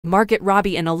Margot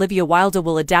Robbie and Olivia Wilde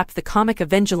will adapt the comic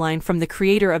Evangeline from the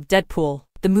creator of Deadpool.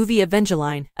 The movie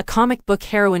Evangeline, a comic book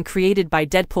heroine created by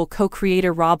Deadpool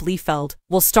co-creator Rob Liefeld,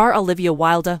 will star Olivia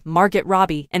Wilde, Margot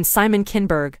Robbie, and Simon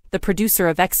Kinberg, the producer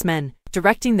of X-Men.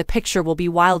 Directing the picture will be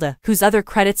Wilde, whose other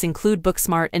credits include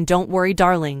Booksmart and Don't Worry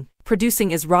Darling.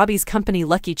 Producing is Robbie's company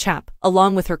Lucky Chap,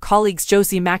 along with her colleagues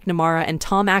Josie McNamara and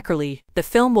Tom Ackerley. The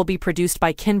film will be produced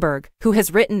by Kinberg, who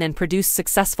has written and produced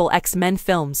successful X-Men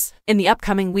films. In the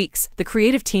upcoming weeks, the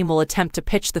creative team will attempt to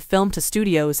pitch the film to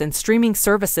studios and streaming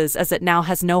services as it now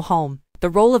has no home. The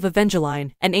role of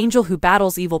Evangeline, an angel who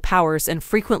battles evil powers and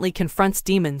frequently confronts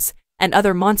demons and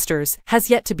other monsters, has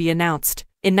yet to be announced.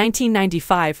 In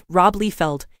 1995, Rob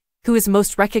Liefeld, who is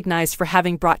most recognized for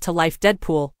having brought to life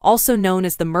Deadpool, also known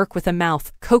as the Merc with a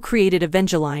Mouth, co-created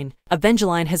Evangeline.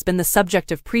 Evangeline has been the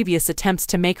subject of previous attempts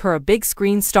to make her a big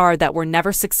screen star that were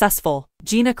never successful.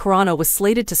 Gina Carano was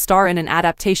slated to star in an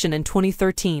adaptation in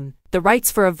 2013. The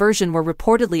rights for a version were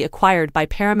reportedly acquired by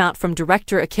Paramount from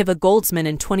director Akiva Goldsman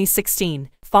in 2016.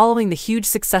 Following the huge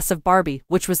success of Barbie,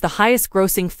 which was the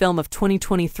highest-grossing film of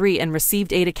 2023 and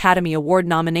received 8 Academy Award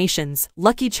nominations,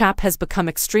 Lucky Chap has become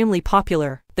extremely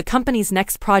popular. The company's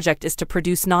next project is to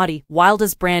produce Naughty,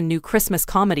 Wilde's brand new Christmas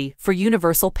comedy, for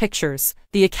Universal Pictures.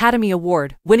 The Academy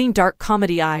Award-winning dark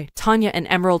comedy I, Tonya and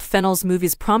Emerald Fennell's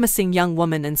movies Promising Young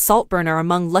Woman and Saltburn are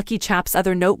among Lucky Chap's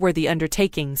other noteworthy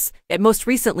undertakings. It most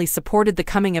recently supported the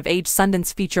coming-of-age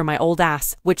Sundance feature My Old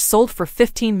Ass, which sold for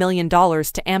 $15 million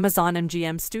to Amazon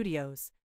MGM Studios.